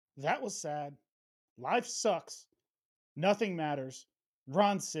That was sad. Life sucks. Nothing matters.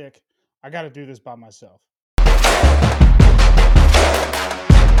 Ron's sick. I got to do this by myself.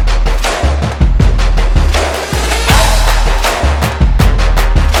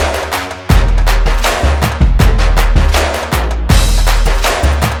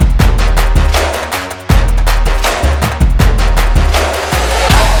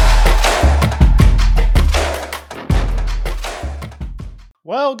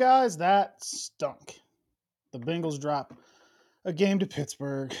 Well, guys, that stunk. The Bengals drop a game to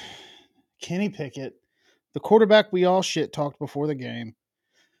Pittsburgh. Kenny Pickett, the quarterback we all shit talked before the game,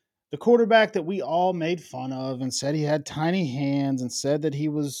 the quarterback that we all made fun of and said he had tiny hands and said that he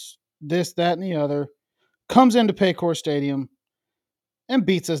was this, that, and the other, comes into Paycor Stadium and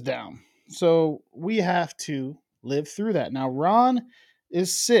beats us down. So we have to live through that. Now, Ron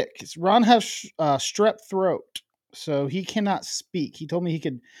is sick. Ron has strep throat, so he cannot speak. He told me he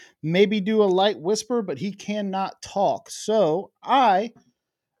could maybe do a light whisper, but he cannot talk. So I'm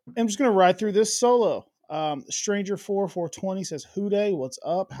just going to ride through this solo. Stranger4420 says, Hooday, what's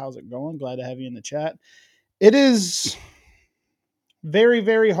up? How's it going? Glad to have you in the chat. It is very,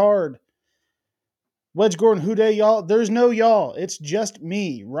 very hard. Wedge Gordon, Hooday, y'all. There's no y'all. It's just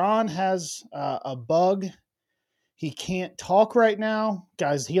me. Ron has a bug. He can't talk right now.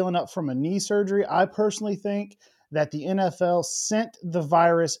 Guy's healing up from a knee surgery. I personally think that the NFL sent the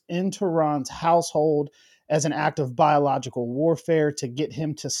virus into Ron's household as an act of biological warfare to get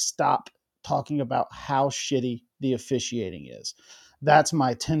him to stop talking about how shitty the officiating is. That's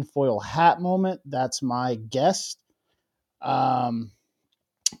my tinfoil hat moment. That's my guess. And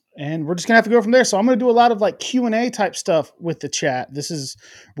we're just gonna have to go from there. So I'm gonna do a lot of like Q&A type stuff with the chat. This is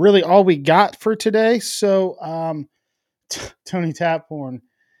really all we got for today. So Tony Taphorn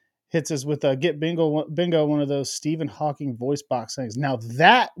hits us with a get bingo, one of those Stephen Hawking voice box things. Now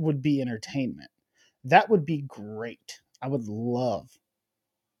that would be entertainment. That would be great. I would love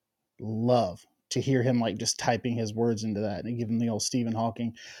to hear him like just typing his words into that and give him the old Stephen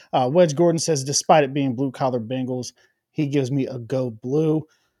Hawking. Wedge Gordon says, despite it being blue collar Bengals, he gives me a go blue.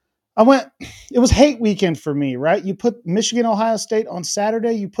 It was hate weekend for me, right? You put Michigan, Ohio State on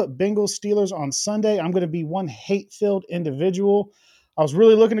Saturday. You put Bengals, Steelers on Sunday. I'm going to be one hate-filled individual. I was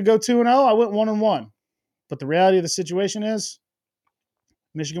really looking to go 2-0. I went 1-1. But the reality of the situation is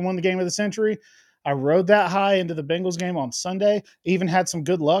Michigan won the game of the century. I rode that high into the Bengals game on Sunday. Even had some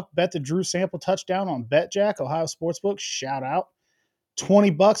good luck. Bet the Drew Sample touchdown on BetJack, Ohio Sportsbook. Shout out.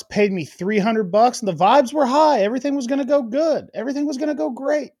 $20 paid me $300, and the vibes were high. Everything was going to go good. Everything was going to go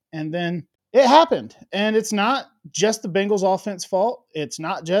great. And then it happened. And it's not just the Bengals offense fault. It's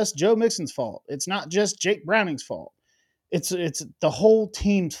not just Joe Mixon's fault. It's not just Jake Browning's fault. It's the whole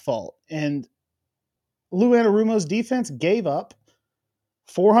team's fault. And Lou Anarumo's defense gave up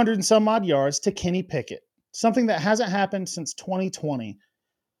 400 and some odd yards to Kenny Pickett, something that hasn't happened since 2020.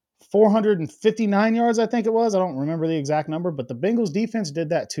 459 yards, I think it was. I don't remember the exact number, but the Bengals defense did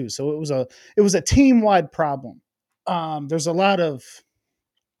that too. So it was a team-wide problem. There's a lot of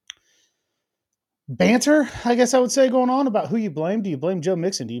banter, I guess I would say, going on about who you blame. Do you blame Joe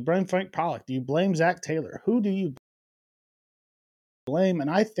Mixon? Do you blame Frank Pollock? Do you blame Zach Taylor? Who do you blame? And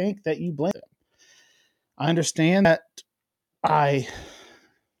I think that you blame them. I understand that I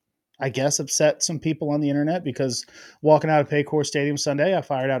guess upset some people on the internet because walking out of Paycor Stadium Sunday, I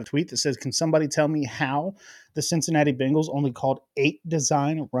fired out a tweet that says, can somebody tell me how the Cincinnati Bengals only called 8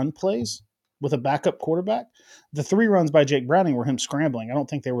 design run plays with a backup quarterback? The 3 runs by Jake Browning were him scrambling. I don't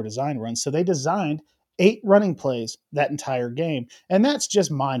think they were design runs. So they designed 8 running plays that entire game. And that's just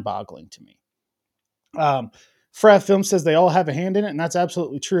mind-boggling to me. Frav Film says they all have a hand in it, and that's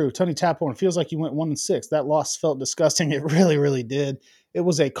absolutely true. Tony Taphorn, feels like you went 1-6. That loss felt disgusting. It really, really did. It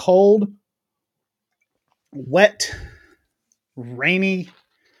was a cold, wet, rainy,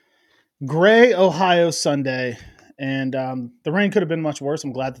 gray Ohio Sunday, and the rain could have been much worse.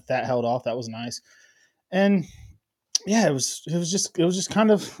 I'm glad that held off. That was nice. And yeah, it was just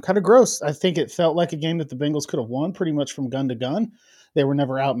kind of gross. I think it felt like a game that the Bengals could have won pretty much from gun to gun. They were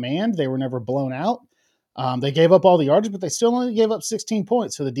never outmanned. They were never blown out. They gave up all the yards, but they still only gave up 16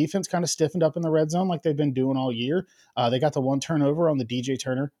 points. So the defense kind of stiffened up in the red zone like they've been doing all year. They got the 1 turnover on the DJ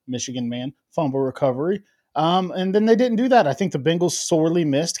Turner, Michigan man, fumble recovery. And then they didn't do that. I think the Bengals sorely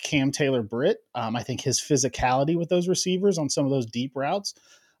missed Cam Taylor-Britt. I think his physicality with those receivers on some of those deep routes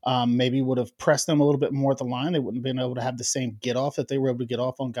maybe would have pressed them a little bit more at the line. They wouldn't have been able to have the same get off that they were able to get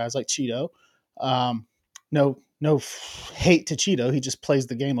off on guys like Cheeto. No hate to Cheeto. He just plays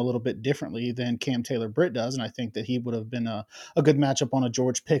the game a little bit differently than Cam Taylor-Britt does, and I think that he would have been a good matchup on a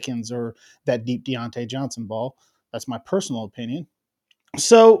George Pickens or that deep Deontay Johnson ball. That's my personal opinion.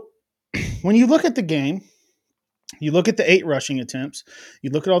 So when you look at the game, you look at the 8 rushing attempts, you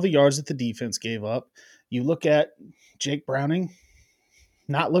look at all the yards that the defense gave up, you look at Jake Browning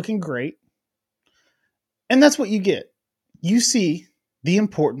not looking great, and that's what you get. You see the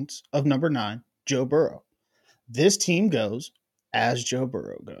importance of number 9, Joe Burrow. This team goes as Joe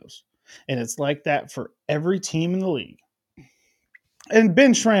Burrow goes. And it's like that for every team in the league. And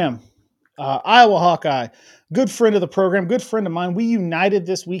Ben Schramm, Iowa Hawkeye, good friend of the program, good friend of mine. We united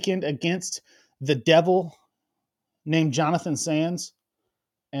this weekend against the devil named Jonathan Sands,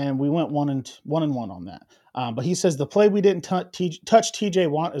 and we went one and one on that. But he says the play we didn't touch TJ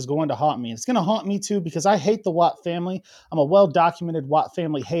Watt is going to haunt me. It's going to haunt me too because I hate the Watt family. I'm a well-documented Watt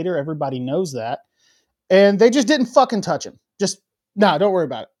family hater. Everybody knows that. And they just didn't fucking touch him. Just, no, don't worry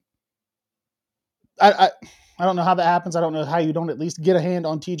about it. I don't know how that happens. I don't know how you don't at least get a hand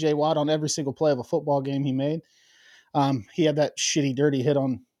on TJ Watt on every single play of a football game he made. He had that shitty, dirty hit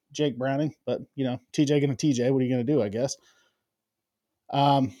on Jake Browning, but, TJ going to TJ. What are you going to do, I guess?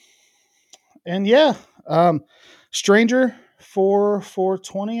 And yeah, Stranger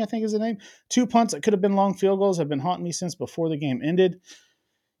 420, I think is the name. 2 punts that could have been long field goals have been haunting me since before the game ended.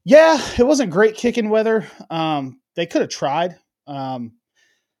 Yeah, it wasn't great kicking weather. They could have tried.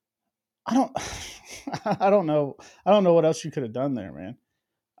 I don't, I don't know. I don't know what else you could have done there,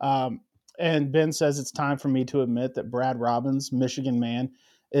 man. And Ben says it's time for me to admit that Brad Robbins, Michigan man,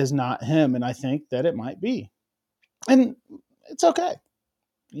 is not him, and I think that it might be, and it's okay.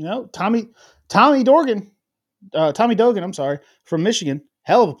 Tommy Dorgan, Tommy Dogan, I'm sorry, from Michigan,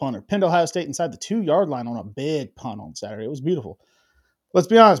 hell of a punter, pinned Ohio State inside the 2-yard line on a big punt on Saturday. It was beautiful. Let's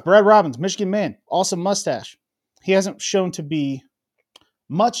be honest, Brad Robbins, Michigan man, awesome mustache. He hasn't shown to be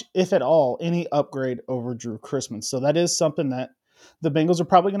much, if at all, any upgrade over Drew Chrisman. So that is something that the Bengals are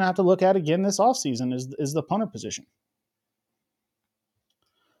probably going to have to look at again this offseason is the punter position.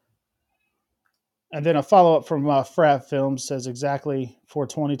 And then a follow-up from Frav Films says exactly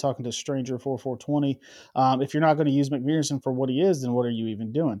 420, talking to Stranger 4420. If you're not going to use McPherson for what he is, then what are you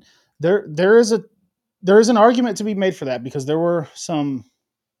even doing? There is an argument to be made for that because there were some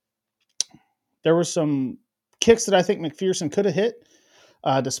kicks that I think McPherson could have hit.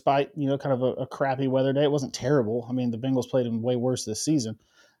 Despite, kind of a crappy weather day. It wasn't terrible. I mean, the Bengals played him way worse this season.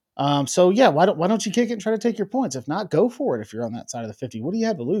 So yeah, why don't you kick it and try to take your points? If not, go for it if you're on that side of the 50. What do you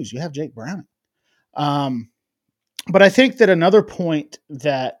have to lose? You have Jake Browning. But I think that another point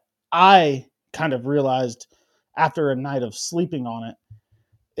that I kind of realized after a night of sleeping on it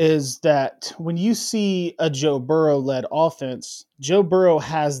is that when you see a Joe Burrow-led offense, Joe Burrow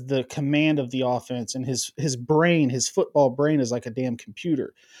has the command of the offense, and his brain, his football brain, is like a damn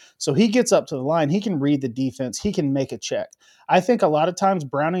computer. So he gets up to the line, he can read the defense, he can make a check. I think a lot of times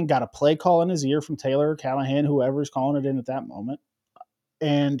Browning got a play call in his ear from Taylor or Callahan, whoever's calling it in at that moment,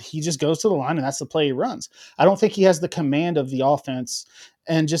 and he just goes to the line, and that's the play he runs. I don't think he has the command of the offense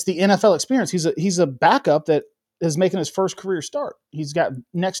and just the NFL experience. He's a backup that is making his first career start. He's got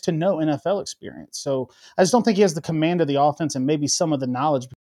next to no NFL experience. So I just don't think he has the command of the offense and maybe some of the knowledge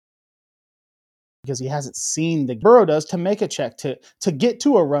because he hasn't seen the Burrow does to make a check, to get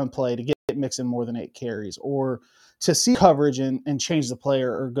to a run play, to get Mixon more than 8 carries, or to see coverage and change the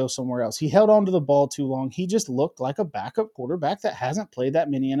player or go somewhere else. He held on to the ball too long. He just looked like a backup quarterback that hasn't played that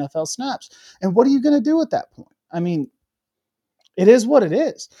many NFL snaps. And what are you going to do at that point? I mean, it is what it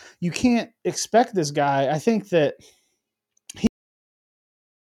is. You can't expect this guy. I think that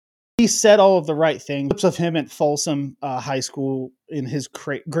he said all of the right things. Clips of him at Folsom High School in his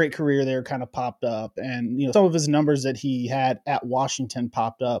great career there kind of popped up. And, some of his numbers that he had at Washington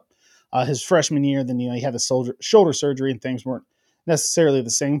popped up his freshman year. Then, he had the shoulder surgery and things weren't necessarily the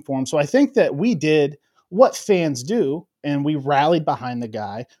same for him. So I think that we did what fans do, and we rallied behind the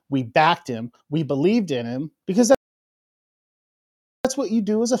guy. We backed him. We believed in him because that's what you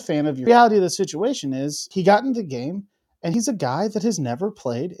do as a fan of your reality of the situation is he got into the game and he's a guy that has never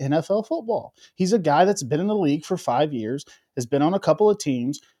played NFL football. He's a guy that's been in the league for 5 years, has been on a couple of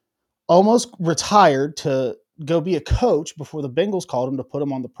teams, almost retired to go be a coach before the Bengals called him to put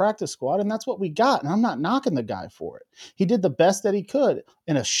him on the practice squad. And that's what we got. And I'm not knocking the guy for it. He did the best that he could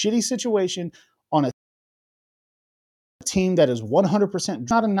in a shitty situation on a team that is 100%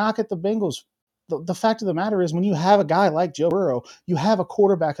 not a knock at the Bengals. The fact of the matter is when you have a guy like Joe Burrow, you have a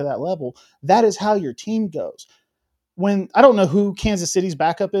quarterback of that level, that is how your team goes. When I don't know who Kansas City's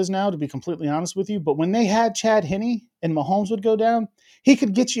backup is now, to be completely honest with you, but when they had Chad Henne and Mahomes would go down, he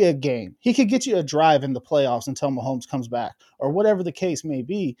could get you a game. He could get you a drive in the playoffs until Mahomes comes back or whatever the case may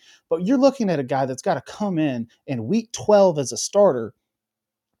be. But you're looking at a guy that's got to come in week 12 as a starter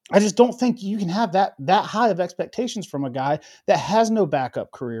I just don't think you can have that high of expectations from a guy that has no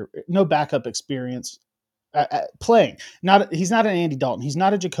backup career, no backup experience playing. Not he's not an Andy Dalton. He's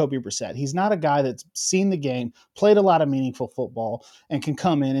not a Jacoby Brissett. He's not a guy that's seen the game, played a lot of meaningful football, and can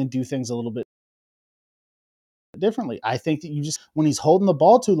come in and do things a little bit differently. I think that you just when he's holding the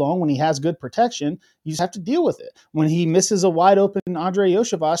ball too long, when he has good protection, you just have to deal with it. When he misses a wide open Andre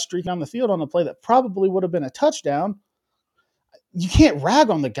Yoshivas streaking on the field on a play that probably would have been a touchdown, you can't rag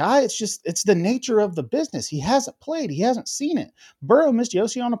on the guy. It's the nature of the business. He hasn't played. He hasn't seen it. Burrow missed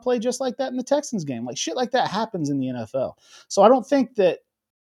Yoshi on a play just like that in the Texans game. Like shit like that happens in the NFL. So I don't think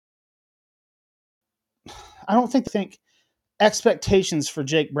expectations for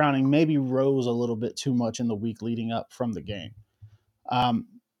Jake Browning maybe rose a little bit too much in the week leading up from the game. Um,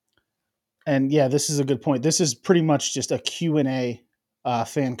 and yeah, this is a good point. This is pretty much just a Q&A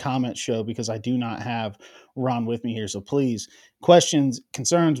fan comment show because I do not have Ron with me here. So please, questions,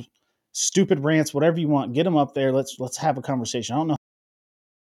 concerns, stupid rants, whatever you want, get them up there. Let's have a conversation. I don't know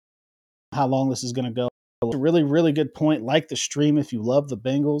how long this is going to go. It's a really, really good point. Like the stream if you love the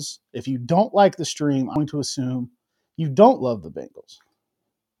Bengals. If you don't like the stream, I'm going to assume you don't love the Bengals.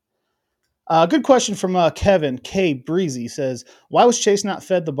 Good question from Kevin K. Breezy says, why was Chase not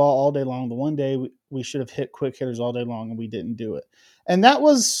fed the ball all day long? The one day we should have hit quick hitters all day long and we didn't do it. And that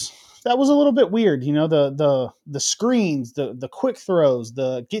was a little bit weird. You know, the screens, the quick throws,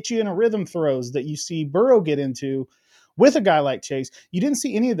 the get you in a rhythm throws that you see Burrow get into with a guy like Chase. You didn't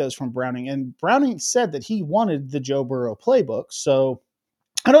see any of those from Browning. And Browning said that he wanted the Joe Burrow playbook. So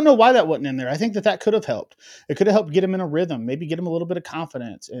I don't know why that wasn't in there. I think that could have helped. It could have helped get him in a rhythm, maybe get him a little bit of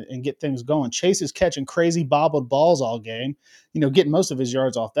confidence and get things going. Chase is catching crazy bobbled balls all game, getting most of his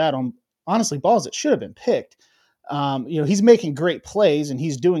yards off that on honestly balls that should have been picked. He's making great plays and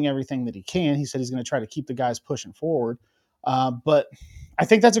he's doing everything that he can. He said he's going to try to keep the guys pushing forward. But I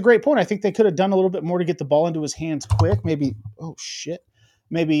think that's a great point. I think they could have done a little bit more to get the ball into his hands quick. Maybe, oh shit.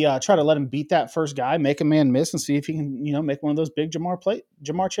 Maybe try to let him beat that first guy, make a man miss, and see if he can, make one of those big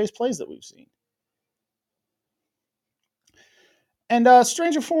Jamar Chase plays that we've seen. And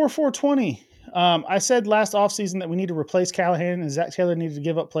Stranger 420, I said last offseason that we need to replace Callahan and Zach Taylor needed to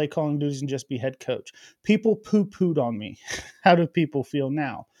give up play calling duties and just be head coach. People poo-pooed on me. How do people feel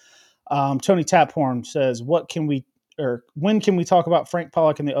now? Tony Taphorn says, when can we talk about Frank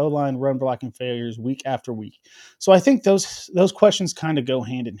Pollock and the O-line run blocking failures week after week? So I think those questions kind of go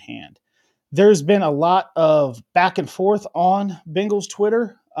hand in hand. There's been a lot of back and forth on Bengals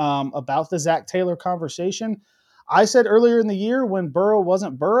Twitter about the Zach Taylor conversation. I said earlier in the year when Burrow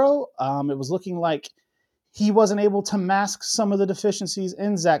wasn't Burrow, it was looking like he wasn't able to mask some of the deficiencies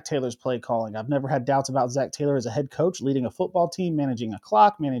in Zach Taylor's play calling. I've never had doubts about Zach Taylor as a head coach, leading a football team, managing a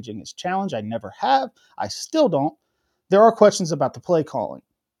clock, managing his challenge. I never have. I still don't. There are questions about the play calling.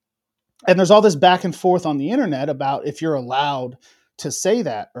 And there's all this back and forth on the internet about if you're allowed to say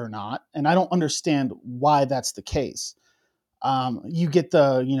that or not. And I don't understand why that's the case. You get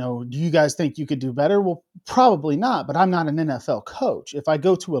do you guys think you could do better? Well, probably not, but I'm not an NFL coach. If I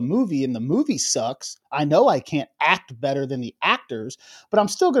go to a movie and the movie sucks, I know I can't act better than the actors, but I'm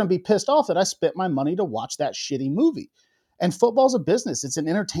still going to be pissed off that I spent my money to watch that shitty movie. And football's a business. It's an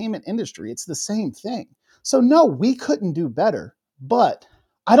entertainment industry. It's the same thing. So no, we couldn't do better, but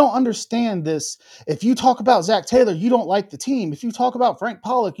I don't understand this. If you talk about Zach Taylor, you don't like the team. If you talk about Frank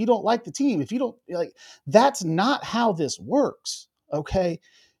Pollock, you don't like the team. If you don't like, that's not how this works. Okay.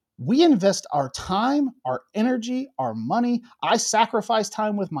 We invest our time, our energy, our money. I sacrifice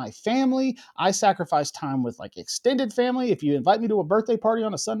time with my family. I sacrifice time with like extended family. If you invite me to a birthday party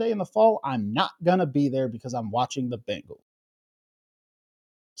on a Sunday in the fall, I'm not going to be there because I'm watching the Bengals.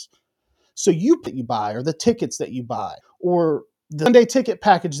 So you buy or the tickets that you buy or the Sunday ticket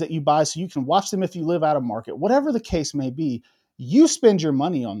package that you buy so you can watch them if you live out of market, whatever the case may be, you spend your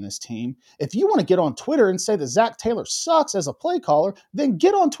money on this team. If you want to get on Twitter and say that Zach Taylor sucks as a play caller, then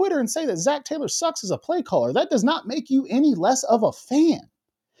get on Twitter and say that Zach Taylor sucks as a play caller. That does not make you any less of a fan.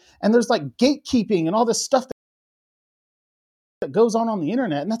 And there's like gatekeeping and all this stuff that goes on the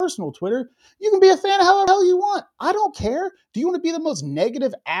internet and the personal Twitter. You can be a fan of however the hell you want. I don't care. Do you want to be the most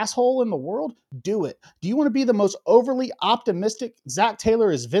negative asshole in the world? Do it. Do you want to be the most overly optimistic Zach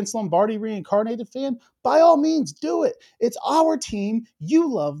Taylor is Vince Lombardi reincarnated fan? By all means, do it. It's our team. You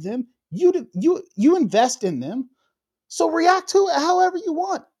love them. You invest in them. So react to it however you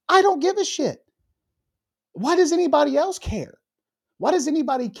want. I don't give a shit. Why does anybody else care? Why does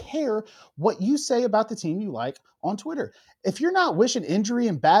anybody care what you say about the team you like on Twitter? If you're not wishing injury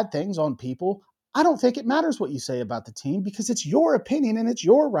and bad things on people, I don't think it matters what you say about the team because it's your opinion and it's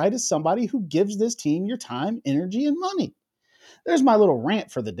your right as somebody who gives this team your time, energy, and money. There's my little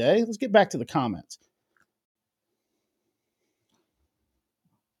rant for the day. Let's get back to the comments.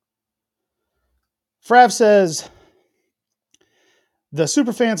 Frav says, the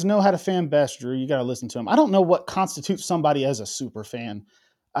super fans know how to fan best, Drew. You got to listen to them. I don't know what constitutes somebody as a super fan.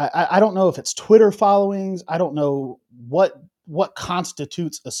 I don't know if it's Twitter followings. I don't know what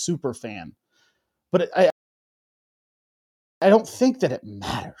constitutes a super fan. But I don't think that it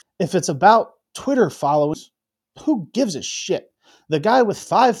matters. If it's about Twitter followers, who gives a shit? The guy with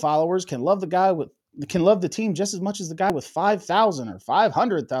 5 followers can love the team just as much as the guy with 5,000 or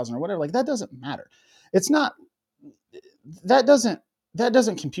 500,000 or whatever. Like, that doesn't matter. It's not that doesn't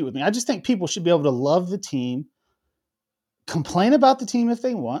compute with me. I just think people should be able to love the team, complain about the team if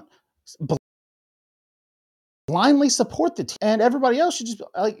they want, blindly support the team, and everybody else should just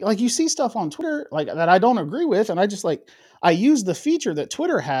like you see stuff on Twitter like that I don't agree with, and I use the feature that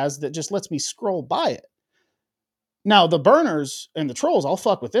Twitter has that just lets me scroll by it. Now the burners and the trolls, I'll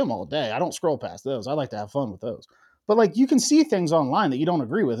fuck with them all day. I don't scroll past those. I like to have fun with those. But like you can see things online that you don't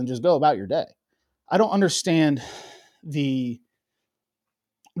agree with and just go about your day. I don't understand the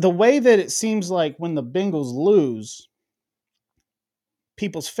way that it seems like when the Bengals lose,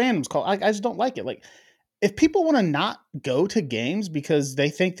 people's fandoms call. I just don't like it. Like, if people want to not go to games because they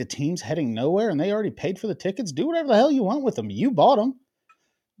think the team's heading nowhere and they already paid for the tickets, do whatever the hell you want with them. You bought them.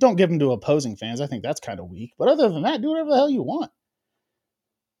 Don't give them to opposing fans. I think that's kind of weak. But other than that, do whatever the hell you want.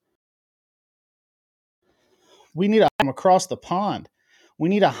 We need a across the pond. We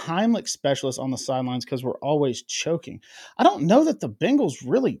need a Heimlich specialist on the sidelines because we're always choking. I don't think that the Bengals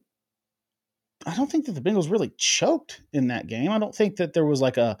really choked in that game. I don't think that there was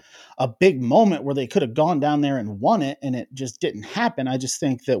like a big moment where they could have gone down there and won it, and it just didn't happen. I just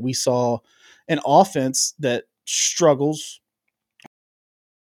think that we saw an offense that struggles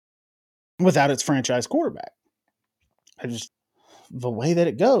without its franchise quarterback. The way that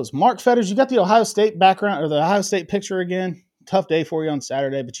it goes. Mark Fetters, you got the Ohio State background or the Ohio State picture again. Tough day for you on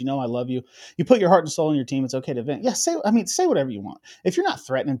Saturday, but I love you. You put your heart and soul in your team. It's okay to vent. Yeah, say whatever you want. If you're not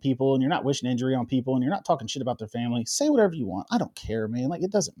threatening people and you're not wishing injury on people and you're not talking shit about their family, say whatever you want. I don't care, man. Like,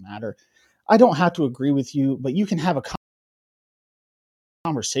 it doesn't matter. I don't have to agree with you, but you can have a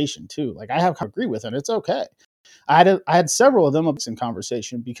conversation too. Like, I have to agree with it. It's okay. I had several of them in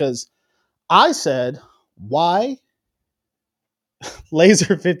conversation because I said, why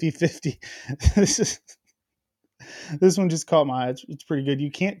laser 50-50? This one just caught my eye. It's pretty good. You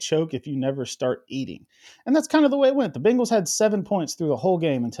can't choke if you never start eating. And that's kind of the way it went. The Bengals had 7 points through the whole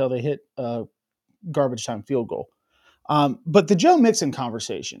game until they hit a garbage time field goal. But the Joe Mixon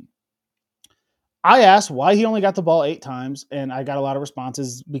conversation, I asked why he only got the ball 8 times, and I got a lot of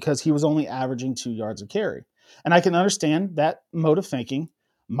responses because he was only averaging 2 yards a carry. And I can understand that mode of thinking.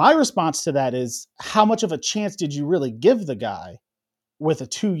 My response to that is, how much of a chance did you really give the guy with a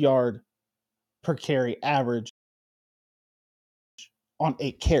 2-yard per carry average on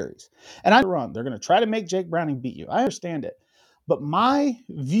 8 carries? And I run. They're going to try to make Jake Browning beat you. I understand it. But my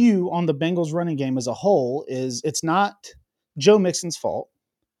view on the Bengals running game as a whole is it's not Joe Mixon's fault.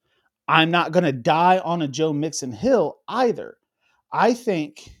 I'm not going to die on a Joe Mixon hill either. I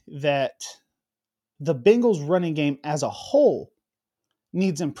think that the Bengals running game as a whole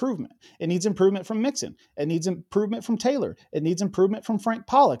needs improvement. It needs improvement from Mixon. It needs improvement from Taylor. It needs improvement from Frank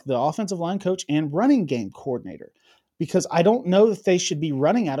Pollock, the offensive line coach and running game coordinator, because I don't know that they should be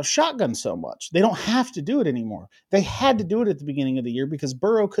running out of shotgun so much. They don't have to do it anymore. They had to do it at the beginning of the year because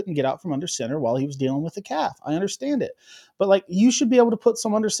Burrow couldn't get out from under center while he was dealing with the calf. I understand it. But like, you should be able to put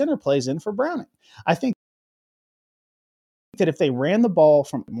some under center plays in for Browning. I think that if they ran the ball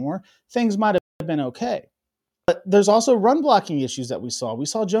from more, things might have been okay. But there's also run blocking issues that we saw. We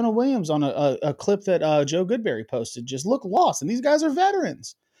saw Jonah Williams on a clip that Joe Goodberry posted just look lost. And these guys are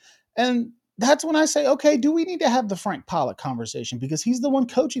veterans. And that's when I say, okay, do we need to have the Frank Pollock conversation? Because he's the one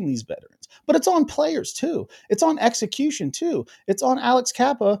coaching these veterans. But it's on players too. It's on execution too. It's on Alex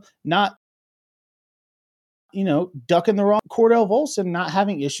Kappa not, ducking the wrong, Cordell Volson not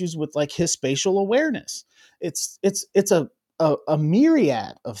having issues with like his spatial awareness. It's a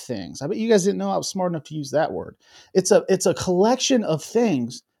myriad of things. I bet you guys didn't know I was smart enough to use that word. It's a collection of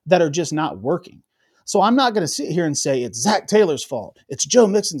things that are just not working. So I'm not going to sit here and say it's Zach Taylor's fault. It's Joe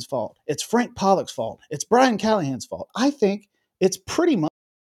Mixon's fault. It's Frank Pollock's fault. It's Brian Callahan's fault. I think it's pretty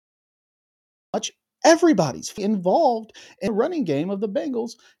much everybody's involved in the running game of the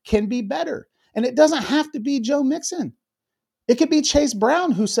Bengals can be better. And it doesn't have to be Joe Mixon. It could be Chase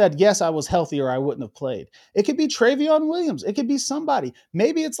Brown who said, yes, I was healthy or I wouldn't have played. It could be Travion Williams. It could be somebody.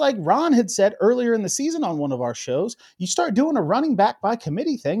 Maybe it's like Ron had said earlier in the season on one of our shows. You start doing a running back by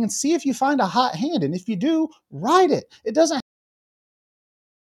committee thing and see if you find a hot hand. And if you do, ride it. It doesn't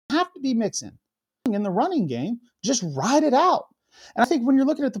be Mixon in the running game. Just ride it out. And I think when you're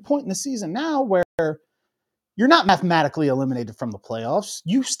looking at the point in the season now where you're not mathematically eliminated from the playoffs,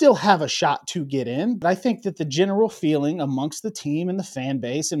 you still have a shot to get in. But I think that the general feeling amongst the team and the fan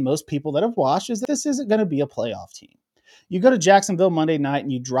base and most people that have watched is that this isn't going to be a playoff team. You go to Jacksonville Monday night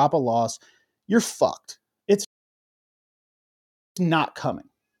and you drop a loss, you're fucked. It's not coming.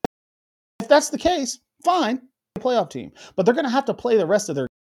 If that's the case, fine, playoff team. But they're going to have to play the rest of their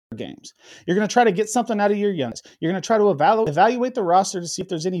games. You're going to try to get something out of your youngest. You're going to try to evaluate the roster to see if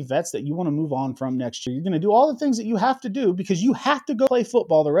there's any vets that you want to move on from next year. You're going to do all the things that you have to do because you have to go play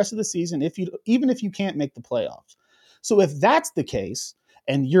football the rest of the season even if you can't make the playoffs. So if that's the case,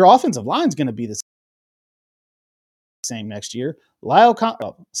 and your offensive line is going to be the same next year,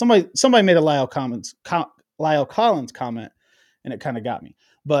 somebody made a Lyle Collins comment, and it kind of got me.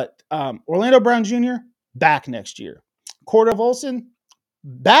 But Orlando Brown Jr. back next year. Cordell Volson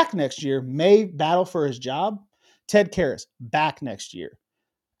back next year, may battle for his job. Ted Karras back next year.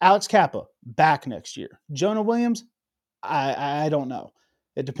 Alex Kappa back next year. Jonah Williams, I don't know.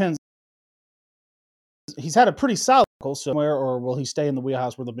 It depends. He's had a pretty solid somewhere, or will he stay in the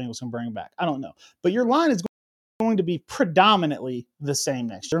wheelhouse where the Bengals can bring him back? I don't know. But your line is going to be predominantly the same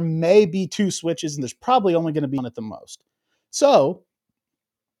next year. There may be 2 switches, and there's probably only going to be one at the most. So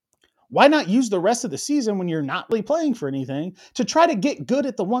why not use the rest of the season when you're not really playing for anything to try to get good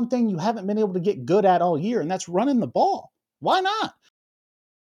at the one thing you haven't been able to get good at all year, and that's running the ball? Why not?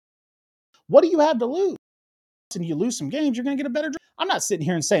 What do you have to lose? And you lose some games, you're going to get a better draft. I'm not sitting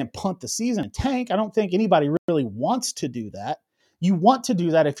here and saying punt the season and tank. I don't think anybody really wants to do that. You want to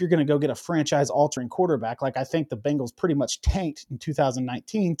do that if you're going to go get a franchise-altering quarterback, like I think the Bengals pretty much tanked in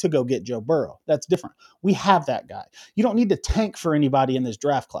 2019 to go get Joe Burrow. That's different. We have that guy. You don't need to tank for anybody in this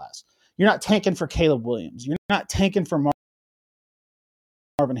draft class. You're not tanking for Caleb Williams. You're not tanking for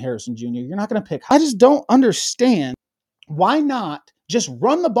Marvin Harrison Jr. You're not going to pick. I just don't understand why not just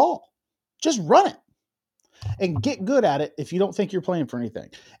run the ball. Just run it and get good at it if you don't think you're playing for anything.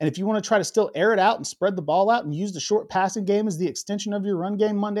 And if you want to try to still air it out and spread the ball out and use the short passing game as the extension of your run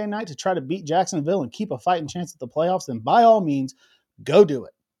game Monday night to try to beat Jacksonville and keep a fighting chance at the playoffs, then by all means, go do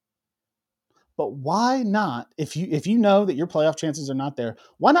it. But why not, if you know that your playoff chances are not there,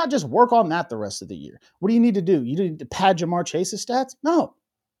 why not just work on that the rest of the year? What do you need to do? You need to pad Jamar Chase's stats? No.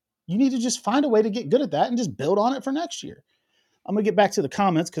 You need to just find a way to get good at that and just build on it for next year. I'm going to get back to the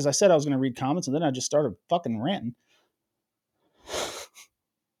comments because I said I was going to read comments, and then I just started fucking ranting.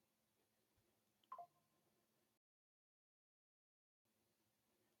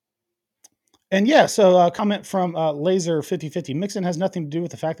 And yeah, so a comment from Laser 5050. Mixon has nothing to do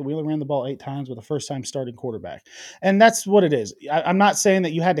with the fact that we only ran the ball 8 times with a first-time starting quarterback. And that's what it is. I'm not saying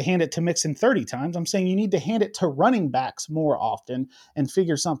that you had to hand it to Mixon 30 times. I'm saying you need to hand it to running backs more often and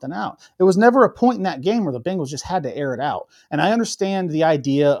figure something out. There was never a point in that game where the Bengals just had to air it out. And I understand the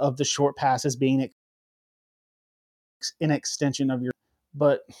idea of the short passes being an extension of your,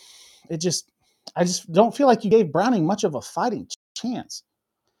 but I just don't feel like you gave Browning much of a fighting chance.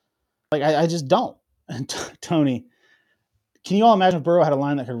 Like, I just don't. And Tony, can you all imagine if Burrow had a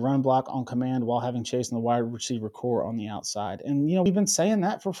line that could run block on command while having Chase and the wide receiver core on the outside? And, we've been saying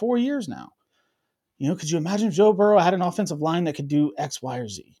that for 4 years now. Could you imagine if Joe Burrow had an offensive line that could do X, Y, or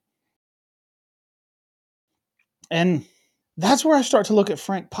Z? And that's where I start to look at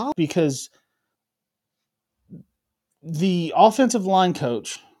Frank Pollard, because the offensive line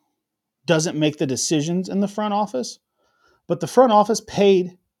coach doesn't make the decisions in the front office, but the front office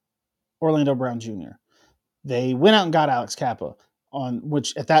paid Orlando Brown Jr. They went out and got Alex Kappa,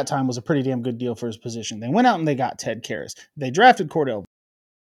 which at that time was a pretty damn good deal for his position. They went out and they got Ted Karras. They drafted Cordell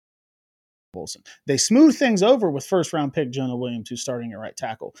Volson. They smoothed things over with first-round pick Jonah Williams, who's starting at right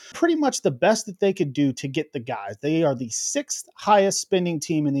tackle. Pretty much the best that they could do to get the guys. They are the 6th highest spending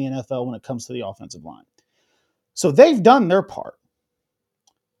team in the NFL when it comes to the offensive line. So they've done their part.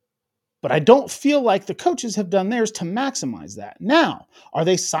 But I don't feel like the coaches have done theirs to maximize that. Now, are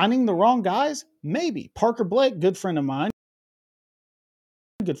they signing the wrong guys? Maybe. Parker Blake, good friend of mine,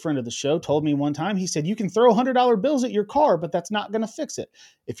 good friend of the show, told me one time, he said, you can throw $100 bills at your car, but that's not going to fix it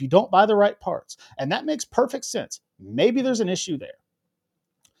if you don't buy the right parts. And that makes perfect sense. Maybe there's an issue there.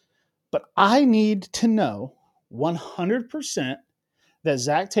 But I need to know 100% that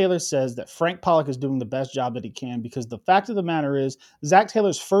Zach Taylor says that Frank Pollock is doing the best job that he can, because the fact of the matter is Zach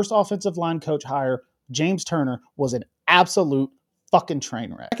Taylor's first offensive line coach hire, James Turner, was an absolute fucking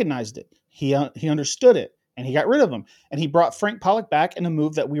train wreck. He recognized it. He understood it, and he got rid of him. And he brought Frank Pollock back in a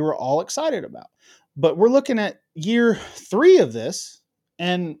move that we were all excited about. But we're looking at year 3 of this,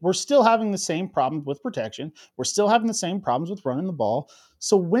 And we're still having the same problems with protection. We're still having the same problems with running the ball.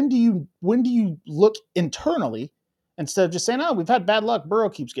 So when do you look internally instead of just saying, "Oh, we've had bad luck. Burrow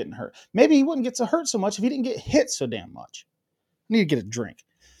keeps getting hurt." Maybe he wouldn't get so hurt so much if he didn't get hit so damn much. I need to get a drink.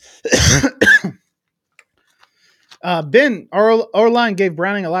 Ben, our line gave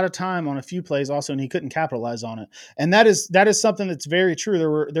Browning a lot of time on a few plays also, and he couldn't capitalize on it. And that is something that's very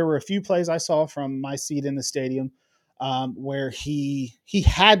true. There were a few plays I saw from my seat in the stadium where he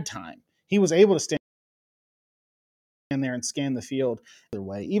had time. He was able to stand in there and scan the field either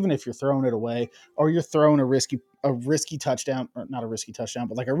way, even if you're throwing it away or you're throwing a risky touchdown, or not a risky touchdown,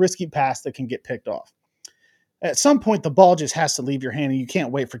 but like a risky pass that can get picked off. At some point, the ball just has to leave your hand, and you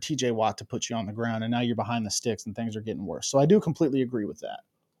can't wait for TJ Watt to put you on the ground, and now you're behind the sticks and things are getting worse. So I do completely agree with that.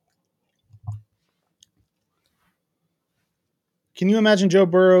 Can you imagine Joe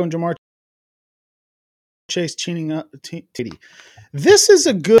Burrow and Jamar Chase cheating up Titty? This is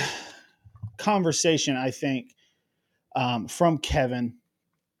a good conversation, I think, from Kevin.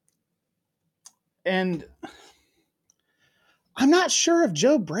 And I'm not sure if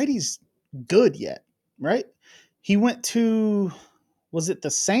Joe Brady's good yet, right? He went to, was it the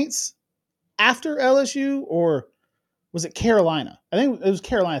Saints after LSU, or was it Carolina? I think it was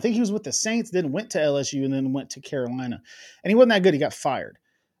Carolina. I think he was with the Saints, then went to LSU, and then went to Carolina. And he wasn't that good. He got fired.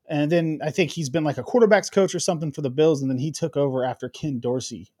 And then I think he's been like a quarterback's coach or something for the Bills, and then he took over after Ken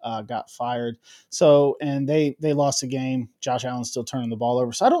Dorsey got fired. So, and they lost the game. Josh Allen's still turning the ball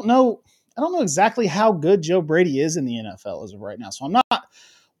over. So I don't know exactly how good Joe Brady is in the NFL as of right now. So I'm not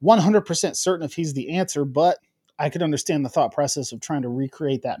 100% certain if he's the answer, but I could understand the thought process of trying to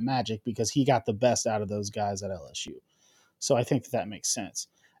recreate that magic because he got the best out of those guys at LSU. So I think that makes sense.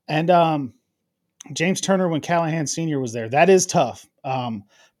 And James Turner, when Callahan Sr. was there, that is tough.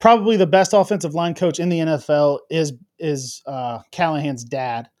 Probably the best offensive line coach in the NFL is Callahan's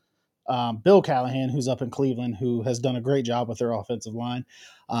dad, Bill Callahan, who's up in Cleveland, who has done a great job with their offensive line.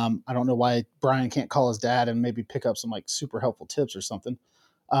 I don't know why Brian can't call his dad and maybe pick up some like super helpful tips or something.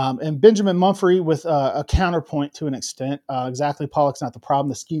 And Benjamin Mumphrey with a counterpoint to an extent. Exactly, Pollock's not the problem.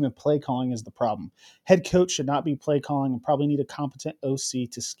 The scheme and play calling is the problem. Head coach should not be play calling and probably need a competent OC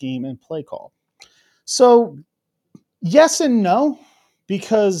to scheme and play call. So yes and no,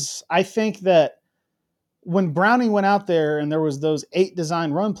 because I think that when Browning went out there and there was those 8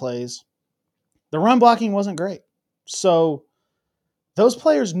 design run plays, the run blocking wasn't great. So those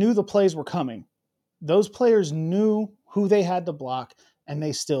players knew the plays were coming. Those players knew who they had to block, and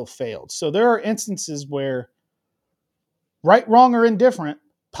they still failed. So there are instances where, right, wrong, or indifferent,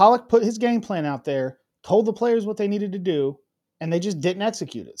 Pollock put his game plan out there, told the players what they needed to do, and they just didn't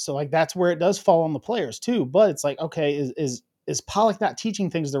execute it. So like that's where it does fall on the players too. But it's like, okay, is Pollock not teaching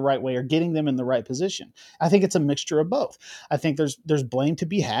things the right way or getting them in the right position? I think it's a mixture of both. I think there's blame to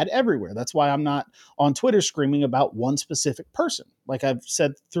be had everywhere. That's why I'm not on Twitter screaming about one specific person, like I've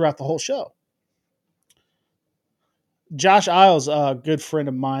said throughout the whole show. Josh Isles, a good friend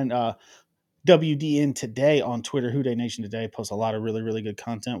of mine, WDN Today on Twitter, Who Dey Nation Today, posts a lot of really, really good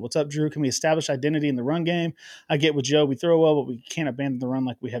content. What's up, Drew? Can we establish identity in the run game? I get with Joe, we throw well, but we can't abandon the run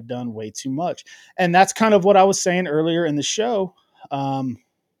like we have done way too much. And that's kind of what I was saying earlier in the show about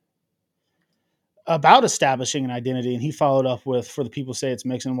establishing an identity. And he followed up with, for the people who say it's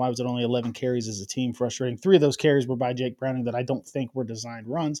mixing, why was it only 11 carries as a team? Frustrating. 3 of those carries were by Jake Browning that I don't think were designed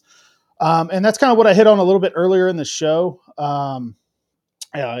runs. And that's kind of what I hit on a little bit earlier in the show.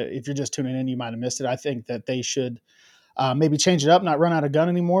 If you're just tuning in, you might have missed it. I think that they should maybe change it up, not run out of gun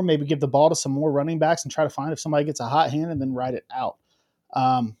anymore, maybe give the ball to some more running backs and try to find if somebody gets a hot hand and then ride it out.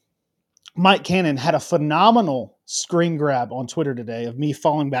 Mike Cannon had a phenomenal screen grab on Twitter today of me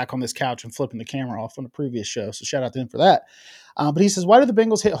falling back on this couch and flipping the camera off on the previous show. So shout out to him for that. But he says, why do the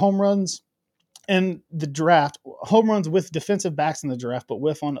Bengals hit home runs in the draft, home runs with defensive backs in the draft, but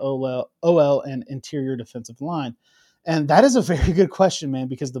whiff on OL and interior defensive line? And that is a very good question, man,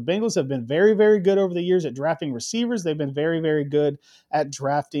 because the Bengals have been very, very good over the years at drafting receivers. They've been very, very good at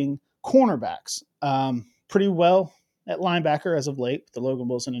drafting cornerbacks. Pretty well at linebacker as of late, the Logan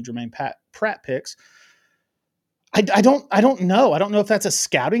Wilson and Jermaine Pratt picks. I don't know. I don't know if that's a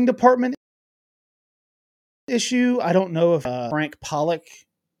scouting department issue. I don't know if Frank Pollock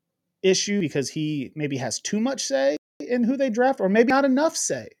issue because he maybe has too much say in who they draft or maybe not enough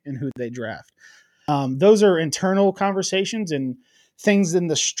say in who they draft. Those are internal conversations and things in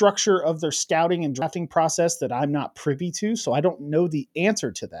the structure of their scouting and drafting process that I'm not privy to. So I don't know the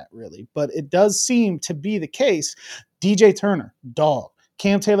answer to that really, but it does seem to be the case. DJ Turner, dog.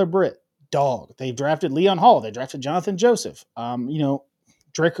 Cam Taylor-Britt, dog. They've drafted Leon Hall. They drafted Jonathan Joseph.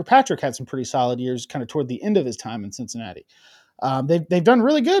 Drake Kirkpatrick had some pretty solid years kind of toward the end of his time in Cincinnati. They've done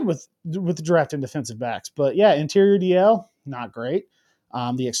really good with drafting defensive backs, but yeah, interior DL not great.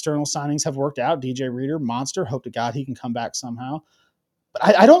 The external signings have worked out. DJ Reader, monster. Hope to God he can come back somehow.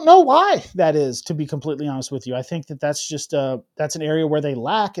 But I don't know why that is, to be completely honest with you. I think that that's just that's an area where they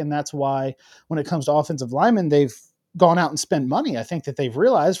lack, and that's why when it comes to offensive linemen, they've gone out and spent money. I think that they've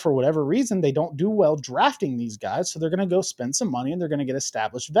realized for whatever reason they don't do well drafting these guys, so they're going to go spend some money and they're going to get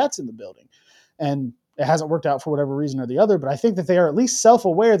established vets in the building. And it hasn't worked out for whatever reason or the other, but I think that they are at least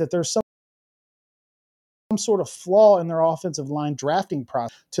self-aware that there's some sort of flaw in their offensive line drafting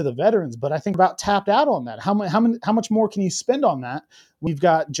process to the veterans. But I think about tapped out on that. How much more can you spend on that? We've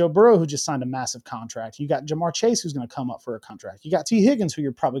got Joe Burrow, who just signed a massive contract. You got Jamar Chase, who's going to come up for a contract. You got T. Higgins, who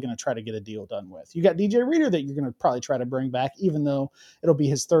you're probably going to try to get a deal done with. You got DJ Reader that you're going to probably try to bring back, even though it'll be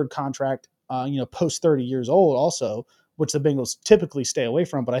his third contract, post 30 years old also, which the Bengals typically stay away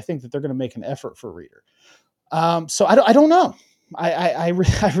from. But I think that they're going to make an effort for Reader. So I don't know. I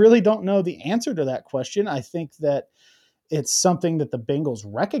really don't know the answer to that question. I think that it's something that the Bengals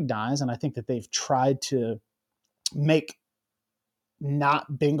recognize, and I think that they've tried to make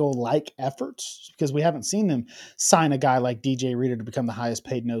not Bengal-like efforts, because we haven't seen them sign a guy like DJ Reader to become the highest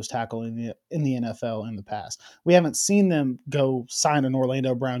paid nose tackle in the NFL in the past. We haven't seen them go sign an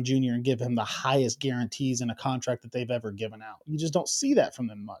Orlando Brown Jr. and give him the highest guarantees in a contract that they've ever given out. You just don't see that from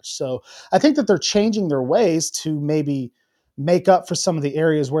them much. So I think that they're changing their ways to maybe make up for some of the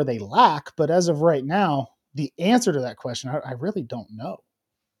areas where they lack. But as of right now, the answer to that question, I really don't know.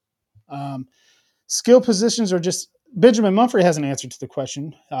 Skill positions are just Benjamin Mumphrey has an answer to the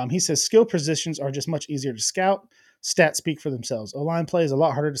question. He says skill positions are just much easier to scout. Stats speak for themselves. O-line play is a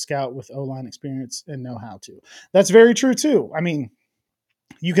lot harder to scout with O-line experience and know how to. That's very true too. I mean,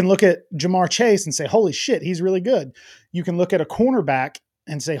 you can look at Jamar Chase and say, holy shit, he's really good. You can look at a cornerback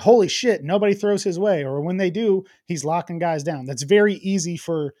and say, holy shit, nobody throws his way. Or when they do, he's locking guys down. That's very easy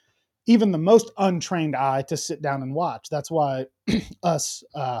for even the most untrained eye to sit down and watch. That's why us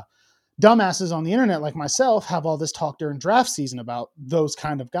dumbasses on the internet like myself have all this talk during draft season about those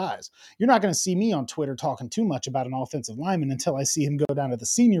kind of guys. You're not going to see me on Twitter talking too much about an offensive lineman until I see him go down to the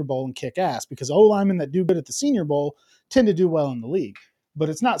Senior Bowl and kick ass, because O-linemen that do good at the Senior Bowl tend to do well in the league. But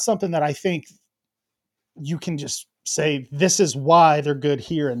it's not something that I think you can just say this is why they're good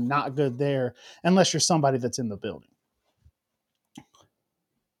here and not good there, unless you're somebody that's in the building.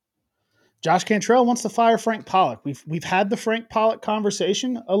 Josh Cantrell wants to fire Frank Pollock. We've had the Frank Pollock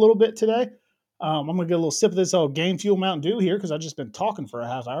conversation a little bit today. I'm going to get a little sip of this old Game Fuel Mountain Dew here because I've just been talking for a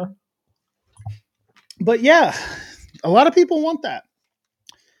half hour. But yeah, a lot of people want that.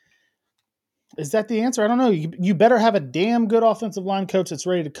 Is that the answer? I don't know. You better have a damn good offensive line coach that's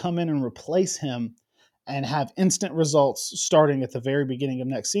ready to come in and replace him and have instant results starting at the very beginning of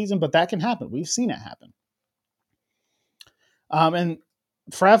next season. But that can happen. We've seen it happen. And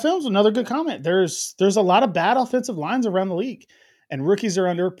Frav Films, another good comment. There's a lot of bad offensive lines around the league, and rookies are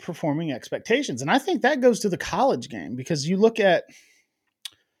underperforming expectations. And I think that goes to the college game, because you look at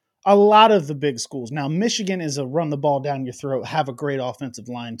a lot of the big schools. Now, Michigan is a run the ball down your throat, have a great offensive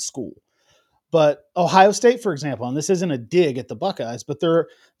line school. But Ohio State, for example, and this isn't a dig at the Buckeyes, but they're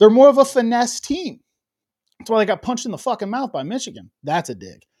more of a finesse team. That's why they got punched in the fucking mouth by Michigan. That's a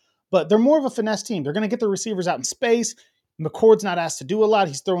dig. But they're more of a finesse team. They're going to get their receivers out in space. McCord's not asked to do a lot.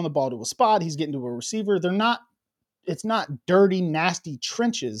 He's throwing the ball to a spot. He's getting to a receiver. It's not dirty, nasty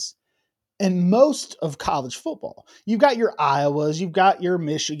trenches in most of college football. You've got your Iowas, you've got your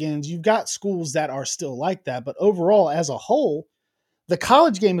Michigans, you've got schools that are still like that. But overall, as a whole, the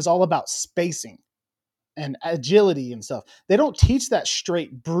college game is all about spacing and agility and stuff. They don't teach that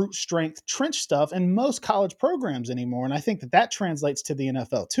straight brute strength trench stuff in most college programs anymore. And I think that translates to the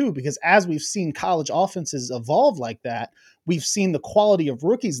NFL too, because as we've seen college offenses evolve like that, we've seen the quality of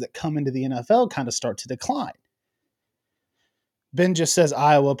rookies that come into the NFL kind of start to decline. Ben just says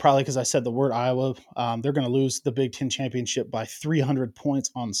Iowa, probably because I said the word Iowa. They're going to lose the Big Ten championship by 300 points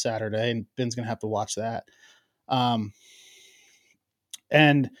on Saturday, and Ben's going to have to watch that.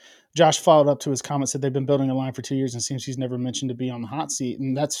 And Josh followed up to his comment, said they've been building a line for 2 years and seems he's never mentioned to be on the hot seat.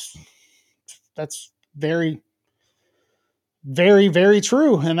 And that's very, very, very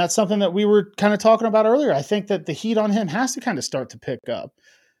true. And that's something that we were kind of talking about earlier. I think that the heat on him has to kind of start to pick up.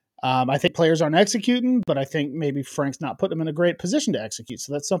 I think players aren't executing, but I think maybe Frank's not putting them in a great position to execute.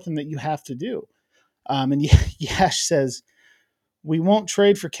 So that's something that you have to do. And Yash says, we won't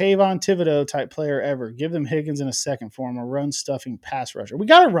trade for Kayvon Thibodeau type player ever. Give them Higgins in a second for him, a run-stuffing pass rusher. We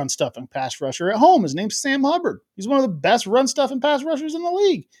got a run-stuffing pass rusher at home. His name's Sam Hubbard. He's one of the best run-stuffing pass rushers in the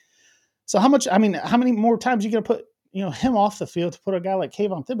league. So how many more times are you going to put him off the field to put a guy like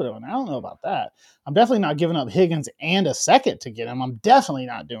Kayvon Thibodeau in. I don't know about that. I'm definitely not giving up Higgins and a second to get him. I'm definitely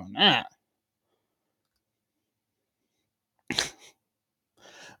not doing that.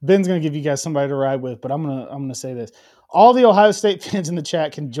 Ben's gonna give you guys somebody to ride with, but I'm gonna say this: all the Ohio State fans in the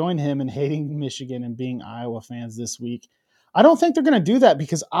chat can join him in hating Michigan and being Iowa fans this week. I don't think they're gonna do that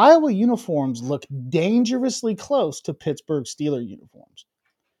because Iowa uniforms look dangerously close to Pittsburgh Steeler uniforms.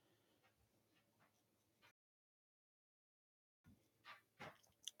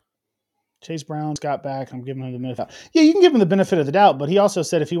 Chase Brown's got back. I'm giving him the benefit. Yeah, you can give him the benefit of the doubt, but he also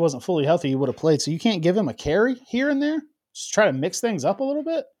said if he wasn't fully healthy, he would have played. So you can't give him a carry here and there. Just try to mix things up a little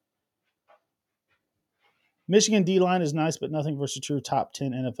bit. Michigan D line is nice, but nothing versus true top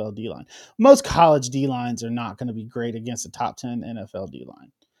 10 NFL D line. Most college D lines are not going to be great against a top 10 NFL D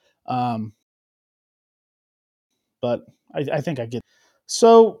line. But I think I get.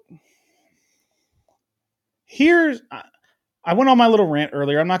 So here's I went on my little rant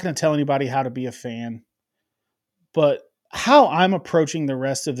earlier. I'm not going to tell anybody how to be a fan, but how I'm approaching the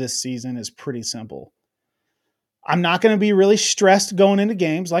rest of this season is pretty simple. I'm not going to be really stressed going into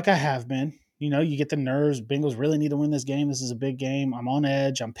games like I have been. You get the nerves. Bengals really need to win this game. This is a big game. I'm on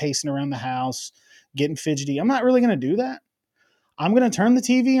edge. I'm pacing around the house, getting fidgety. I'm not really going to do that. I'm going to turn the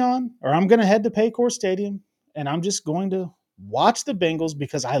TV on, or I'm going to head to Paycor Stadium, and I'm just going to watch the Bengals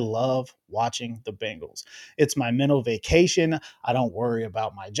because I love watching the Bengals. It's my mental vacation. I don't worry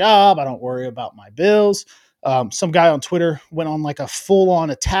about my job. I don't worry about my bills. Some guy on Twitter went on like a full-on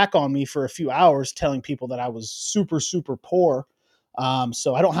attack on me for a few hours, telling people that I was super, super poor.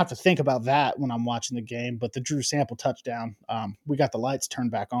 So I don't have to think about that when I'm watching the game. But the Drew Sample touchdown, we got the lights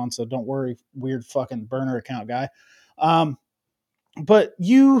turned back on, so don't worry, weird fucking burner account guy. But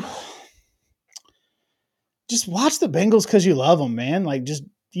you just watch the Bengals because you love them, man. Like, just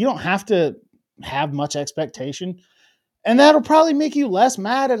you don't have to have much expectation. And that'll probably make you less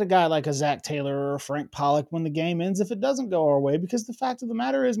mad at a guy like a Zach Taylor or a Frank Pollock when the game ends if it doesn't go our way. Because the fact of the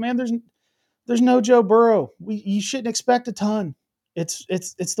matter is, man, there's no Joe Burrow. You shouldn't expect a ton. It's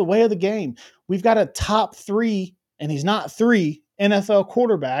the way of the game. We've got a top 3, and he's not 3 NFL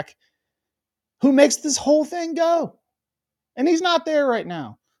quarterback who makes this whole thing go. And he's not there right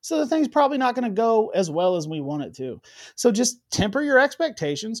now. So the thing's probably not going to go as well as we want it to. So just temper your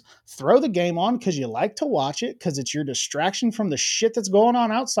expectations, throw the game on because you like to watch it, because it's your distraction from the shit that's going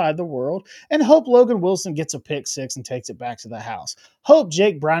on outside the world, and hope Logan Wilson gets a pick 6 and takes it back to the house. Hope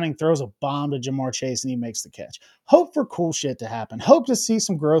Jake Browning throws a bomb to Jamar Chase and he makes the catch. Hope for cool shit to happen. Hope to see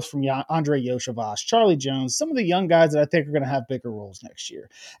some growth from Andre Yoshivas, Charlie Jones, some of the young guys that I think are going to have bigger roles next year.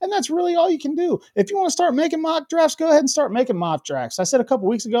 And that's really all you can do. If you want to start making mock drafts, go ahead and start making mock drafts. I said a couple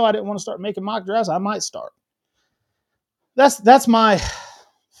weeks ago I didn't want to start making mock drafts. I might start. That's my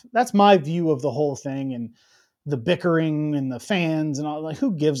view of the whole thing, and the bickering and the fans and all. Like,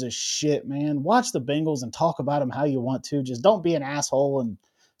 who gives a shit, man? Watch the Bengals and talk about them how you want to. Just don't be an asshole and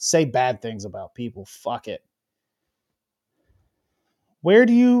say bad things about people. Fuck it. Where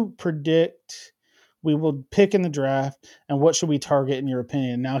do you predict we will pick in the draft, and what should we target in your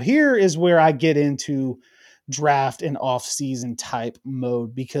opinion? Now, here is where I get into draft and off-season type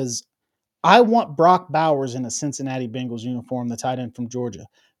mode, because I want Brock Bowers in a Cincinnati Bengals uniform, the tight end from Georgia.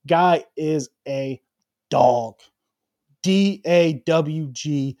 Guy is a dog.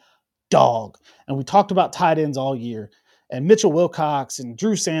 DAWG, dog. And we talked about tight ends all year, and Mitchell Wilcox and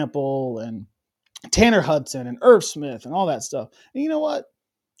Drew Sample and Tanner Hudson and Irv Smith and all that stuff. And you know what?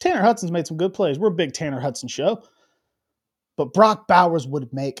 Tanner Hudson's made some good plays. We're a big Tanner Hudson show. But Brock Bowers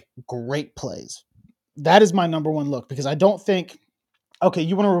would make great plays. That is my number one look, because I don't think, okay,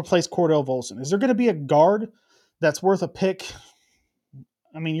 you want to replace Cordell Volson. Is there going to be a guard that's worth a pick?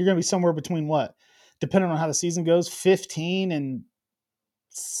 I mean, you're going to be somewhere between what? Depending on how the season goes, 15 and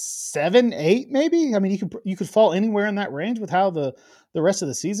 7, 8, maybe. I mean, you could fall anywhere in that range with how the rest of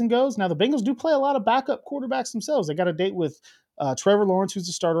the season goes. Now, the Bengals do play a lot of backup quarterbacks themselves. They got a date with Trevor Lawrence, who's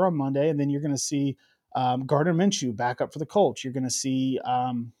the starter on Monday, and then you're going to see Gardner Minshew back up for the Colts. You're going to see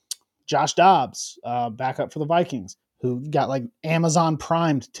Josh Dobbs back up for the Vikings, who got like Amazon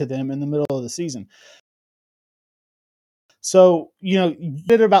primed to them in the middle of the season. So, you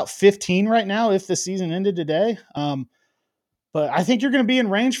did about 15 right now if the season ended today. But I think you're going to be in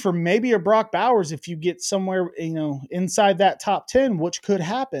range for maybe a Brock Bowers if you get somewhere, inside that top 10, which could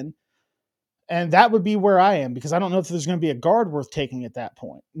happen. And that would be where I am, because I don't know if there's going to be a guard worth taking at that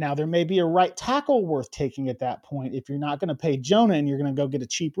point. Now, there may be a right tackle worth taking at that point. If you're not going to pay Jonah and you're going to go get a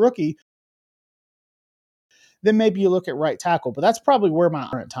cheap rookie, then maybe you look at right tackle. But that's probably where my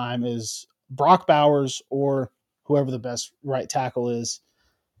current time is: Brock Bowers or whoever the best right tackle is,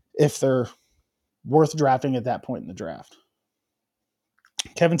 if they're worth drafting at that point in the draft.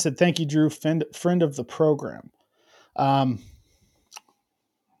 Kevin said, "Thank you, Drew, friend of the program." Um,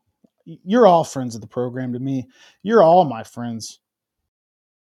 you're all friends of the program to me. You're all my friends,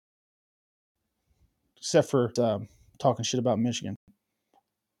 except for talking shit about Michigan.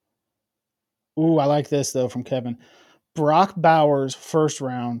 Ooh, I like this though from Kevin. Brock Bowers, first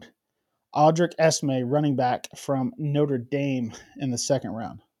round. Audric Esme, running back from Notre Dame in the second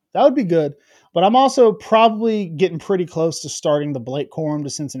round. That would be good. But I'm also probably getting pretty close to starting the Blake Corum to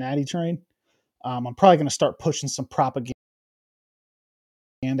Cincinnati train. I'm probably going to start pushing some propaganda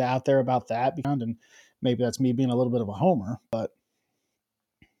out there about that. And maybe that's me being a little bit of a homer, but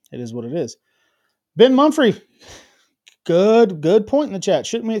it is what it is. Ben Mumphrey, good point in the chat.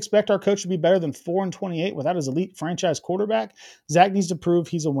 Shouldn't we expect our coach to be better than 4-28 without his elite franchise quarterback? Zach needs to prove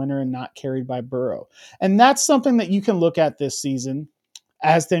he's a winner and not carried by Burrow. And that's something that you can look at this season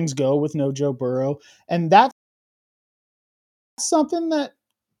as things go with no Joe Burrow. And that's something that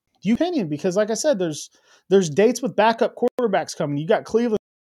you opinion, because like I said, there's dates with backup quarterbacks coming. You got Cleveland,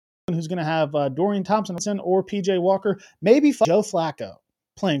 who's going to have Dorian Thompson or PJ Walker, maybe Joe Flacco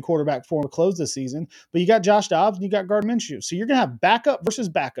playing quarterback for him to close this season. But you got Josh Dobbs and you got Gardner Minshew. So you're going to have backup versus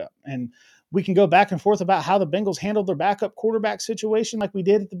backup. And we can go back and forth about how the Bengals handled their backup quarterback situation like we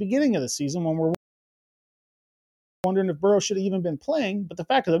did at the beginning of the season when we're wondering if Burrow should have even been playing. But the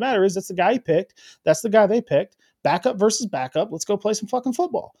fact of the matter is that's the guy he picked. That's the guy they picked. Backup versus backup. Let's go play some fucking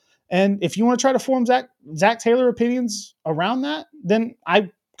football. And if you want to try to form Zach Taylor opinions around that, then I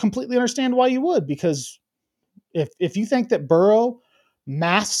completely understand why you would, because if you think that Burrow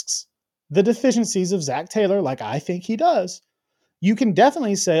masks the deficiencies of Zach Taylor, like I think he does, you can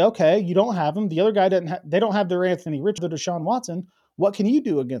definitely say, okay, you don't have him. The other guy they don't have their Anthony Richardson, their Deshaun Watson. What can you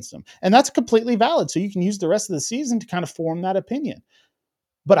do against them? And that's completely valid. So you can use the rest of the season to kind of form that opinion.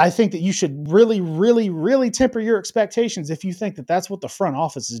 But I think that you should really, really, really temper your expectations if you think that that's what the front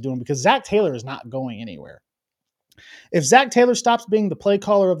office is doing, because Zach Taylor is not going anywhere. If Zach Taylor stops being the play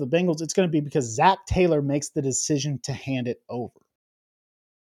caller of the Bengals, it's going to be because Zach Taylor makes the decision to hand it over.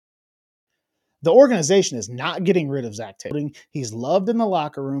 The organization is not getting rid of Zach Taylor. He's loved in the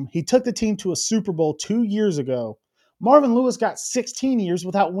locker room. He took the team to a Super Bowl 2 years ago. Marvin Lewis got 16 years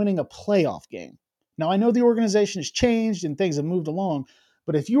without winning a playoff game. Now, I know the organization has changed and things have moved along,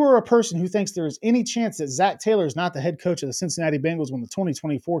 but if you are a person who thinks there is any chance that Zach Taylor is not the head coach of the Cincinnati Bengals when the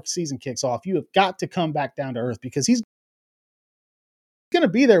 2024 season kicks off, you have got to come back down to earth, because he's going to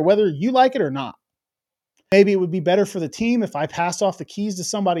be there whether you like it or not. Maybe it would be better for the team if I pass off the keys to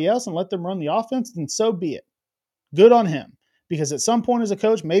somebody else and let them run the offense, then so be it. Good on him. Because at some point as a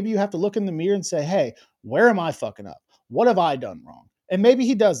coach, maybe you have to look in the mirror and say, hey, where am I fucking up? What have I done wrong? And maybe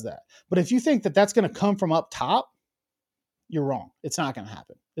he does that. But if you think that that's going to come from up top, you're wrong. It's not going to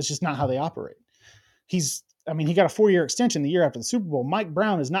happen. It's just not how they operate. He got a 4-year extension the year after the Super Bowl. Mike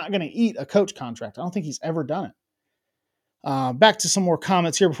Brown is not going to eat a coach contract. I don't think he's ever done it. Back to some more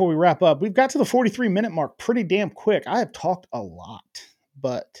comments here before we wrap up. We've got to the 43-minute mark pretty damn quick. I have talked a lot,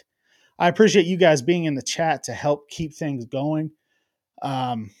 but I appreciate you guys being in the chat to help keep things going.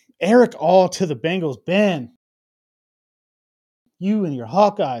 Eric All to the Bengals. Ben, you and your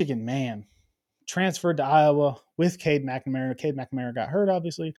Hawkeye man transferred to Iowa with Cade McNamara. Cade McNamara got hurt,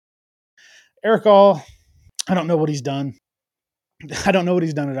 obviously. Eric All, I don't know what he's done. I don't know what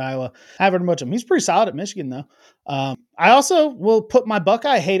he's done at Iowa. I haven't heard much of him. He's pretty solid at Michigan, though. I also will put my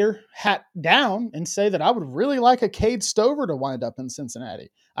Buckeye hater hat down and say that I would really like a Cade Stover to wind up in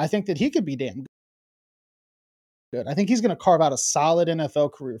Cincinnati. I think that he could be damn good. I think he's going to carve out a solid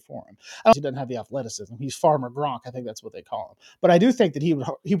NFL career for him. I don't think he doesn't have the athleticism. He's Farmer Gronk. I think that's what they call him. But I do think that he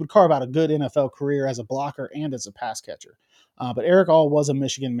would carve out a good NFL career as a blocker and as a pass catcher. But Eric All was a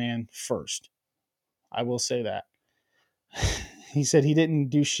Michigan man first. I will say that. He said he didn't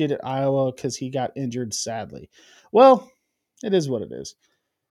do shit at Iowa because he got injured, sadly. Well, it is what it is.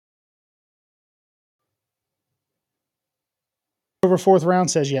 Over 4th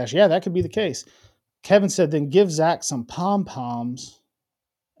round says yes. Yeah, that could be the case. Kevin said, then give Zach some pom-poms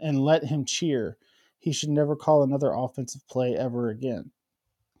and let him cheer. He should never call another offensive play ever again.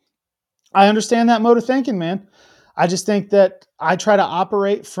 I understand that mode of thinking, man. I just think that I try to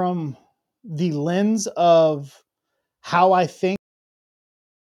operate from the lens of how I think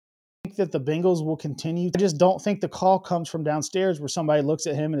that the Bengals will continue. I just don't think the call comes from downstairs where somebody looks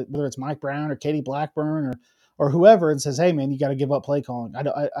at him, and whether it's Mike Brown or Katie Blackburn or whoever, and says, hey, man, you got to give up play calling.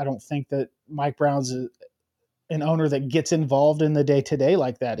 I don't think that Mike Brown's an owner that gets involved in the day-to-day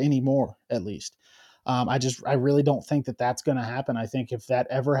like that anymore, at least. I really don't think that that's going to happen. I think if that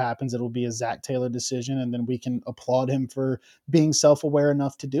ever happens, it'll be a Zach Taylor decision, and then we can applaud him for being self-aware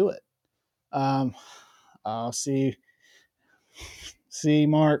enough to do it. Um, see,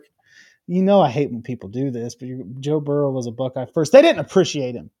 Mark. You know I hate when people do this, but Joe Burrow was a Buckeye first. They didn't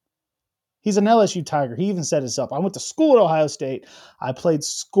appreciate him. He's an LSU Tiger. He even said himself. I went to school at Ohio State. I played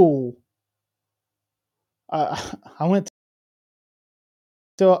school. I went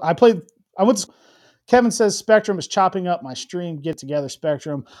to. I played. I went to. Kevin says Spectrum is chopping up my stream. Get together,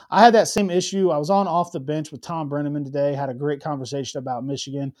 Spectrum. I had that same issue. I was on Off the Bench with Tom Brenneman today. Had a great conversation about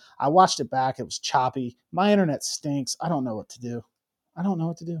Michigan. I watched it back. It was choppy. My internet stinks. I don't know what to do.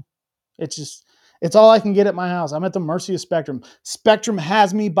 It's just, it's all I can get at my house. I'm at the mercy of Spectrum. Spectrum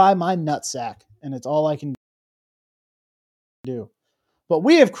has me by my nutsack, and it's all I can do. But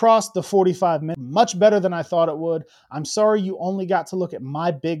we have crossed the 45 minutes, much better than I thought it would. I'm sorry you only got to look at my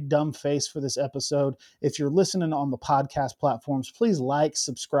big dumb face for this episode. If you're listening on the podcast platforms, please like,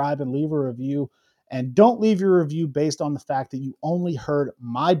 subscribe, and leave a review. And don't leave your review based on the fact that you only heard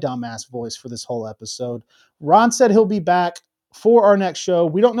my dumbass voice for this whole episode. Ron said he'll be back for our next show.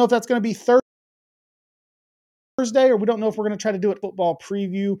 We don't know if that's going to be Thursday, or we don't know if we're going to try to do a football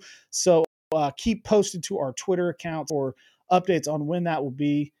preview. So keep posted to our Twitter account for updates on when that will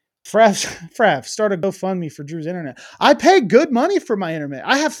be. Frav, start a GoFundMe for Drew's internet. I pay good money for my internet.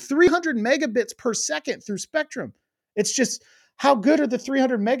 I have 300 megabits per second through Spectrum. It's just, how good are the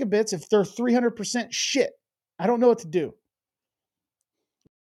 300 megabits if they're 300% shit? I don't know what to do.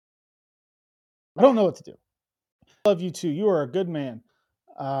 I don't know what to do. I love you too. You are a good man.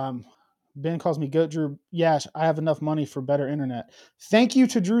 Ben calls me Goat Drew. Yes, I have enough money for better internet. Thank you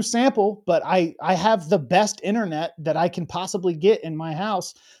to Drew Sample, but I have the best internet that I can possibly get in my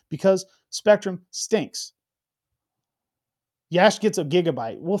house because Spectrum stinks. Yash gets a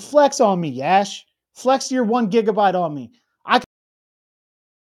gigabyte. Well, flex on me, Yash. Flex your 1 gigabyte on me. I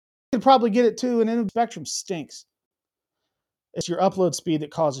could probably get it too, and then Spectrum stinks. It's your upload speed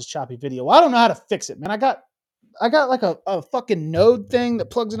that causes choppy video. Well, I don't know how to fix it, man. I got like a fucking node thing that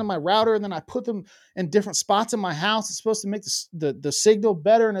plugs into my router, and then I put them in different spots in my house. It's supposed to make the signal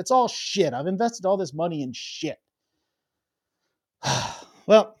better, and it's all shit. I've invested all this money in shit.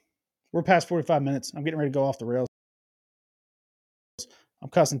 Well, we're past 45 minutes. I'm getting ready to go off the rails. I'm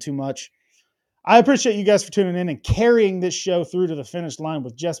cussing too much. I appreciate you guys for tuning in and carrying this show through to the finish line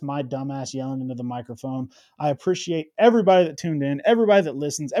with just my dumbass yelling into the microphone. I appreciate everybody that tuned in, everybody that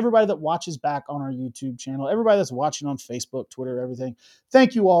listens, everybody that watches back on our YouTube channel, everybody that's watching on Facebook, Twitter, everything.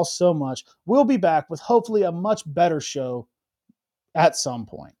 Thank you all so much. We'll be back with hopefully a much better show at some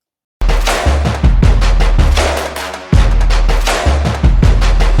point.